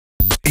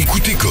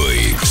Écoutez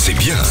Cauet, c'est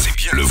bien.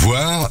 Le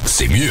voir,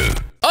 c'est mieux.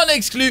 En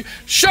exclu,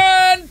 Sean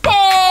Paul.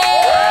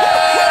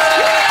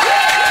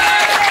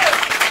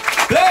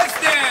 Bless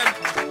them.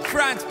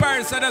 France,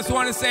 Paris, I just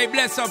want to say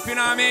bless up, you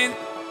know what I mean?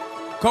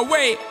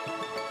 Cauet.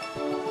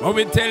 But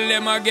we tell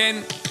them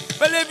again.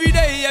 Well, every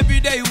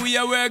day we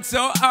a work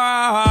so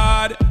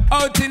hard.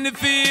 Out in the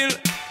field.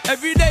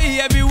 Every day,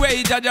 every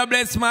way, Jaja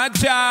bless my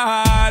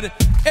child.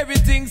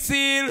 Everything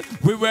sealed,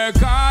 we work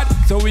hard,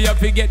 so we have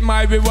to get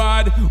my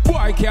reward.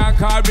 Boy can't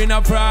call me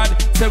a fraud.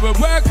 Say we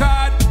work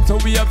hard, so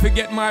we have to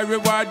get my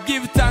reward.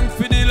 Give thanks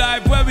for the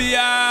life where we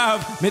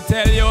have. Me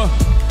tell you,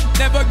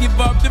 never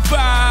give up the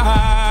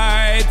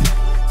fight.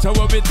 So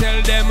what we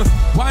tell them,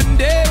 one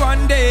day,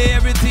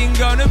 everything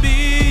gonna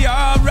be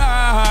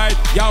alright.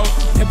 Yo,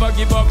 never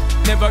give up,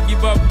 no, never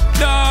give up,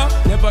 no,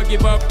 never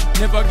give up, no,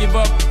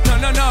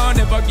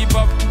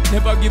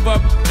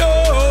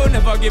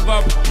 never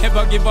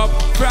give up,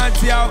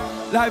 France, yo.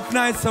 Life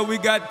nice, so we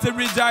got to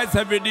rejoice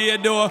every day,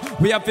 though.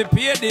 We have to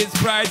pay this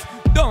price.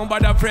 Don't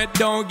bother fret,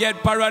 don't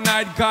get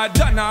paranoid, cause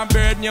John and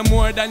burden you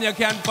more than you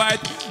can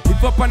fight.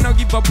 Give up and not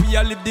give up, we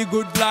a live the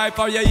good life.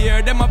 How you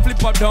hear them a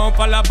flip up, don't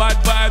follow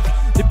bad vibes.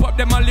 Lip up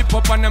them a lip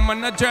up and them on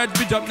the church,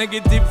 bitch up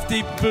negative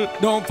people.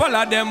 Don't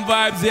follow them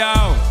vibes, yo.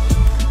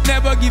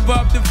 Never give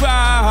up the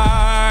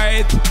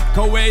fight.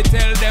 Cauet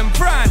tell them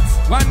France,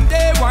 one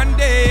day,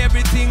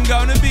 everything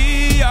gonna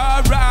be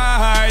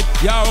alright.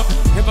 Yo,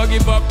 never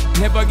give up, no,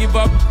 never give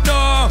up,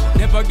 no,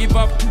 never give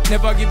up, no,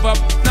 never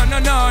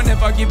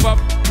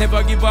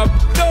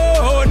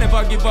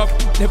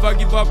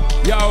give up,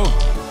 yo.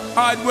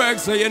 Hard work,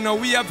 so you know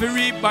we have to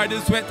reap by the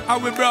sweat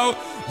of we brow.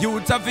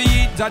 Youth have to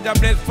eat, Jaja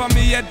bless from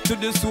me head to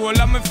the sole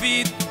of my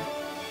feet.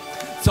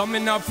 So me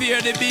not fear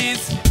the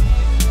beast.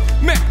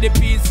 Make the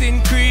peace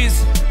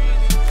increase.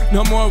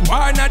 No more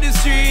war on the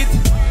street.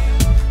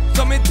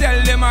 So me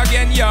tell them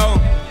again, yo.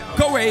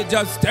 Cauet,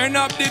 just turn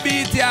up the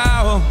beat,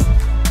 yo.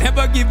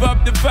 Never give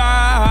up the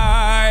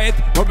fight.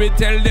 But we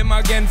tell them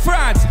again,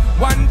 France,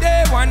 one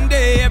day,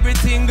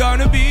 everything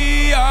gonna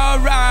be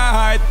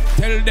alright.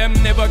 Tell them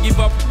never give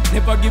up, no,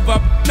 never give up,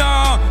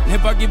 no,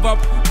 never give up,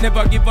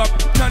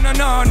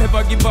 no,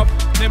 never give up,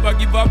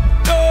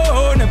 no,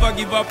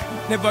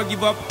 never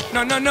give up,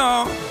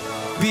 no.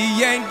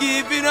 We ain't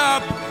giving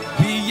up,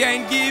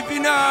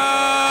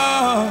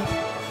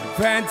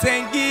 France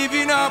ain't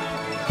giving up,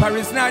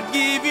 Paris not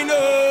giving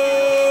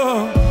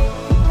up.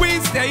 We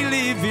stay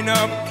living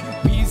up,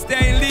 we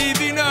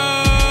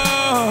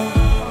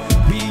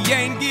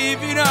ain't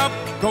giving up,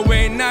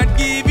 Cauet not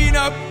giving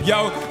up,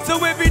 yo.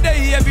 So every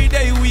day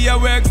we a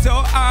work so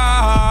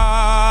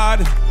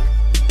hard.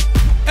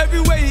 Every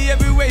way,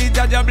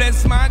 Jaja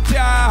bless my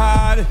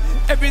child.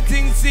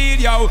 Everything seed,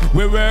 yo.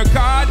 We work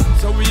hard,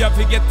 so we have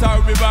to get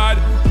our reward.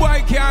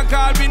 Boy can't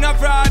call me no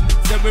fraud.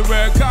 Say we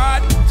work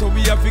hard, so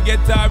we have to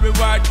get our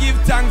reward. Give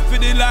thanks for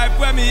the life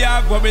where we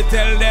have, what we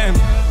tell them.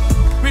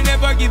 We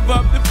never give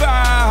up the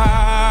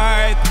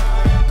fight.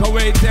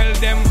 Cauet tell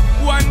them,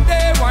 one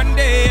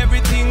day,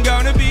 everything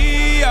gonna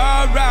be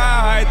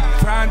alright.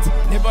 France,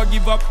 never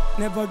give up,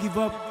 no, never give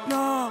up,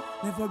 no,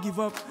 never give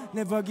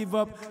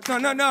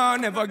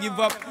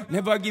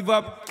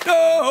up,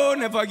 no,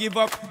 never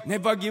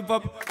give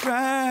up,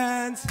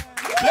 France.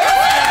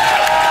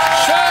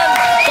 Sean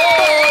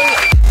Paul.